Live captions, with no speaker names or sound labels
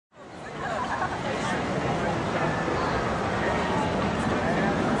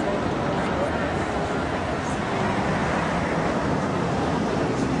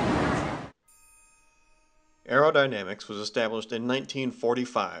Aerodynamics was established in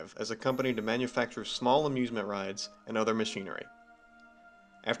 1945 as a company to manufacture small amusement rides and other machinery.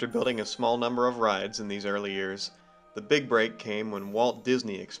 After building a small number of rides in these early years, the big break came when Walt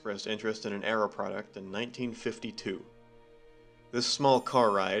Disney expressed interest in an Aero product in 1952. This small car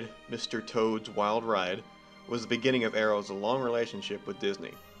ride, Mr. Toad's Wild Ride, was the beginning of Aero's long relationship with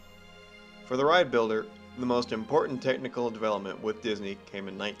Disney. For the ride builder, the most important technical development with Disney came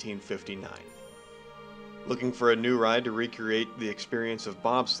in 1959. Looking for a new ride to recreate the experience of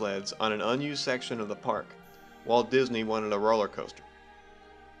bobsleds on an unused section of the park, Walt Disney wanted a roller coaster.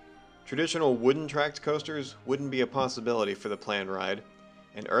 Traditional wooden-tracked coasters wouldn't be a possibility for the planned ride,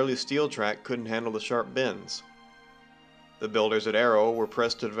 and early steel track couldn't handle the sharp bends. The builders at Aero were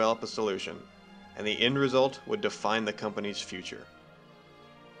pressed to develop a solution, and the end result would define the company's future.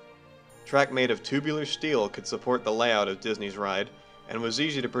 Track made of tubular steel could support the layout of Disney's ride and was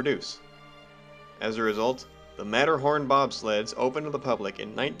easy to produce. As a result, the Matterhorn bobsleds opened to the public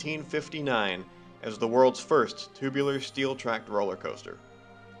in 1959 as the world's first tubular steel-tracked roller coaster.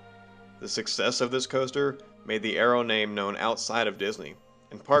 The success of this coaster made the Aero name known outside of Disney,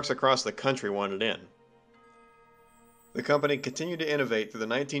 and parks across the country wanted in. The company continued to innovate through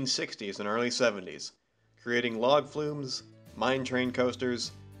the 1960s and early 70s, creating log flumes, mine train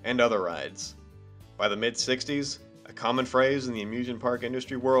coasters, and other rides. By the mid-60s, a common phrase in the amusement park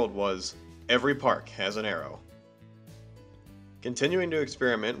industry world was, "Every park has an Aero." Continuing to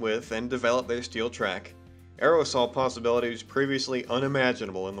experiment with and develop their steel track, Aero saw possibilities previously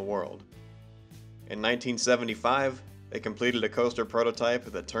unimaginable in the world. In 1975, they completed a coaster prototype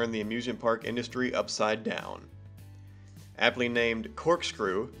that turned the amusement park industry upside down. Aptly named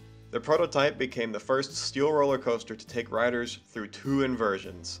Corkscrew, the prototype became the first steel roller coaster to take riders through 2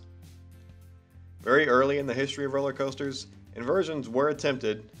 inversions. Very early in the history of roller coasters, inversions were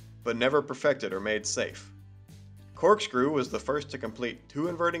attempted, but never perfected or made safe. Corkscrew was the first to complete 2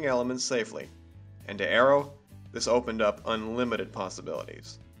 inverting elements safely, and to Aero, this opened up unlimited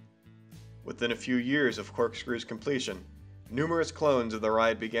possibilities. Within a few years of Corkscrew's completion, numerous clones of the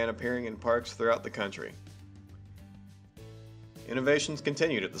ride began appearing in parks throughout the country. Innovations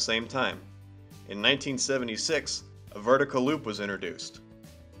continued at the same time. In 1976, a vertical loop was introduced,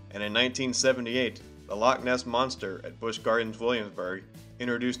 and in 1978, the Loch Ness Monster at Busch Gardens Williamsburg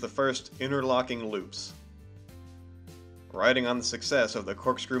introduced the first interlocking loops. Riding on the success of the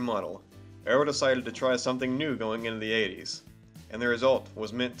Corkscrew model, Aero decided to try something new going into the 80s, and the result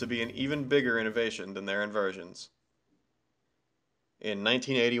was meant to be an even bigger innovation than their inversions. In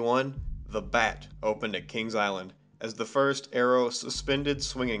 1981, the Bat opened at Kings Island as the first Aero suspended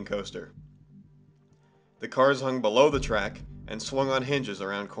swinging coaster. The cars hung below the track and swung on hinges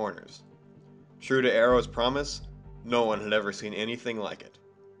around corners. True to Aero's promise, no one had ever seen anything like it.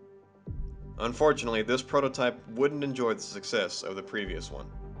 Unfortunately, this prototype wouldn't enjoy the success of the previous one.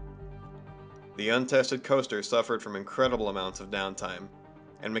 The untested coaster suffered from incredible amounts of downtime,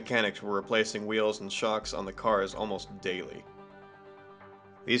 and mechanics were replacing wheels and shocks on the cars almost daily.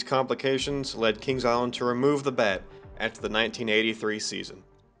 These complications led Kings Island to remove the Bat after the 1983 season.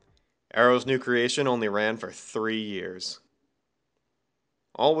 Aero's new creation only ran for 3 years.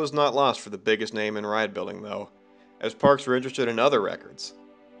 All was not lost for the biggest name in ride building, though, as parks were interested in other records.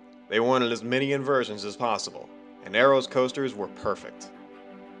 They wanted as many inversions as possible, and Aero's coasters were perfect.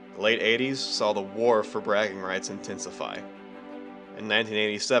 The late 80s saw the war for bragging rights intensify. In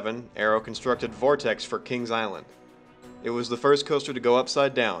 1987, Aero constructed Vortex for Kings Island. It was the first coaster to go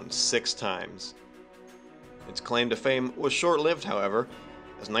upside down 6 times. Its claim to fame was short-lived, however,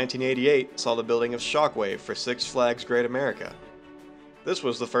 as 1988 saw the building of Shockwave for Six Flags Great America. This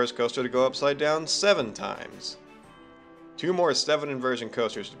was the first coaster to go upside down 7 times. 2 more 7 inversion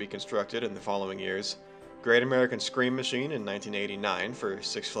coasters to be constructed in the following years: Great American Scream Machine in 1989 for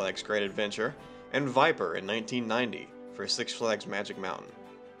Six Flags Great Adventure, and Viper in 1990 for Six Flags Magic Mountain.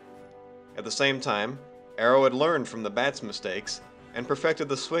 At the same time, Aero had learned from the Bat's mistakes and perfected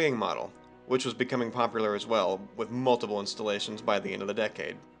the swinging model, which was becoming popular as well, with multiple installations by the end of the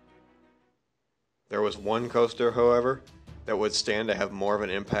decade. There was one coaster, however, that would stand to have more of an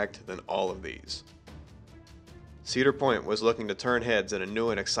impact than all of these. Cedar Point was looking to turn heads in a new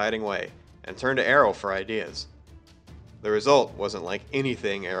and exciting way, and turned to Aero for ideas. The result wasn't like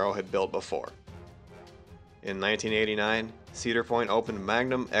anything Aero had built before. In 1989, Cedar Point opened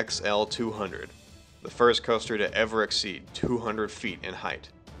Magnum XL 200, the first coaster to ever exceed 200 feet in height.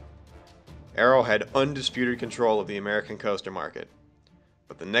 Aero had undisputed control of the American coaster market,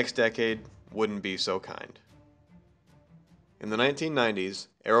 but the next decade wouldn't be so kind. In the 1990s,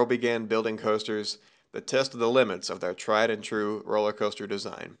 Aero began building coasters that tested the limits of their tried and true roller coaster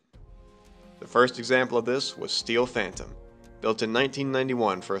design. The first example of this was Steel Phantom, built in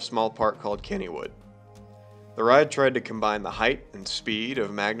 1991 for a small park called Kennywood. The ride tried to combine the height and speed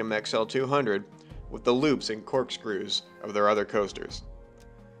of Magnum XL 200 with the loops and corkscrews of their other coasters.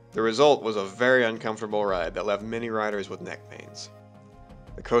 The result was a very uncomfortable ride that left many riders with neck pains.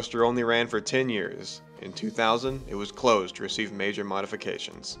 The coaster only ran for 10 years. In 2000, it was closed to receive major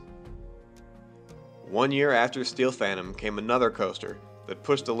modifications. 1 year after Steel Phantom came another coaster that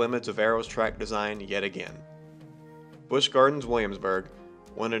pushed the limits of Arrow's track design yet again. Busch Gardens Williamsburg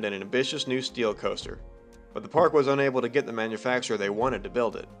wanted an ambitious new steel coaster, but the park was unable to get the manufacturer they wanted to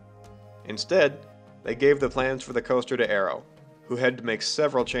build it. Instead, they gave the plans for the coaster to Arrow, who had to make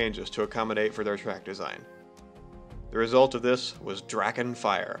several changes to accommodate for their track design. The result of this was Draken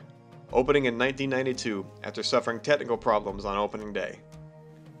Fire, opening in 1992 after suffering technical problems on opening day.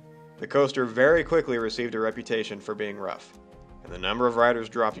 The coaster very quickly received a reputation for being rough, and the number of riders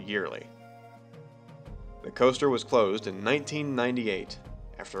dropped yearly. The coaster was closed in 1998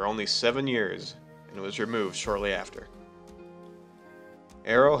 after only 7 years and was removed shortly after.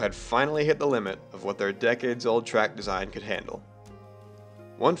 Arrow had finally hit the limit of what their decades-old track design could handle.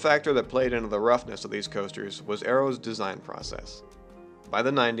 One factor that played into the roughness of these coasters was Arrow's design process. By the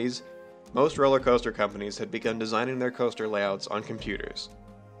 90s, most roller coaster companies had begun designing their coaster layouts on computers.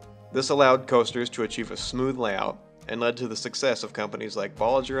 This allowed coasters to achieve a smooth layout and led to the success of companies like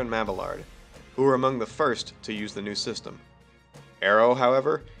Bolliger and Mabillard, who were among the first to use the new system. Arrow,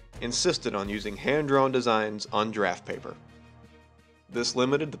 however, insisted on using hand-drawn designs on draft paper. This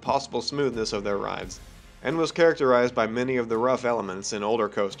limited the possible smoothness of their rides, and was characterized by many of the rough elements in older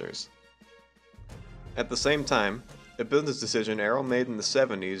coasters. At the same time, a business decision Arrow made in the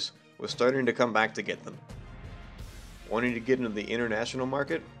 70s was starting to come back to get them. Wanting to get into the international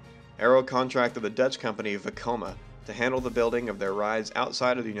market, Arrow contracted the Dutch company Vekoma to handle the building of their rides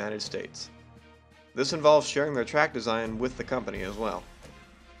outside of the United States. This involved sharing their track design with the company as well.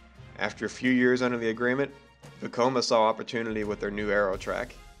 After a few years under the agreement, Vekoma saw opportunity with their new Arrow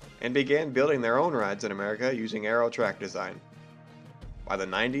track, and began building their own rides in America using Arrow track design. By the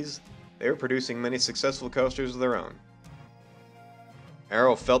 90s, they were producing many successful coasters of their own.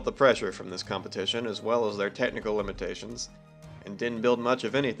 Arrow felt the pressure from this competition as well as their technical limitations, and didn't build much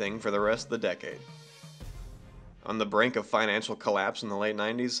of anything for the rest of the decade. On the brink of financial collapse in the late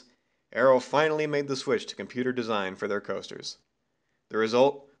 90s, Arrow finally made the switch to computer design for their coasters. The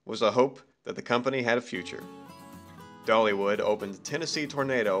result was a hope that the company had a future. Dollywood opened Tennessee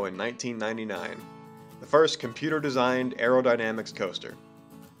Tornado in 1999, the first computer-designed aerodynamics coaster.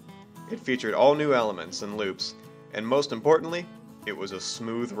 It featured all new elements and loops, and most importantly, it was a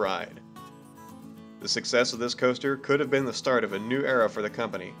smooth ride. The success of this coaster could have been the start of a new era for the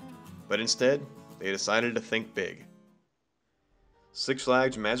company, but instead, they decided to think big. Six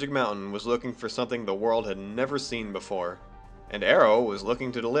Flags Magic Mountain was looking for something the world had never seen before, and Arrow was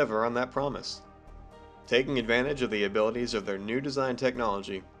looking to deliver on that promise. Taking advantage of the abilities of their new design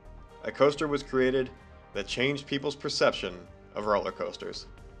technology, a coaster was created that changed people's perception of roller coasters.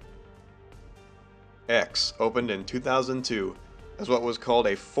 X opened in 2002 as what was called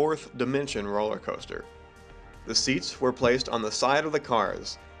a fourth dimension roller coaster. The seats were placed on the side of the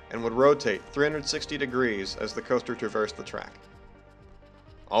cars and would rotate 360 degrees as the coaster traversed the track.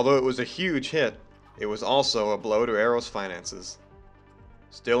 Although it was a huge hit, it was also a blow to Arrow's finances.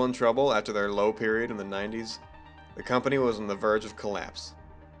 Still in trouble after their low period in the 90s, the company was on the verge of collapse.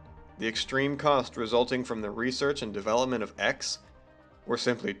 The extreme cost resulting from the research and development of X were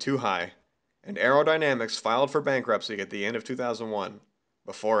simply too high, and Aerodynamics filed for bankruptcy at the end of 2001,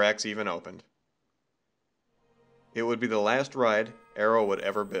 before X even opened. It would be the last ride Arrow would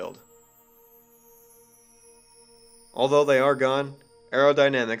ever build. Although they are gone,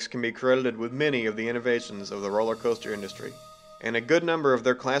 Aerodynamics can be credited with many of the innovations of the roller coaster industry, and a good number of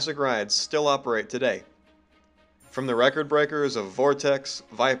their classic rides still operate today. From the record breakers of Vortex,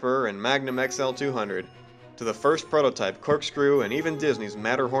 Viper, and Magnum XL 200, to the first prototype Corkscrew and even Disney's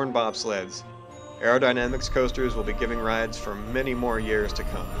Matterhorn bobsleds, Aerodynamics coasters will be giving rides for many more years to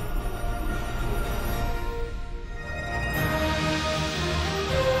come.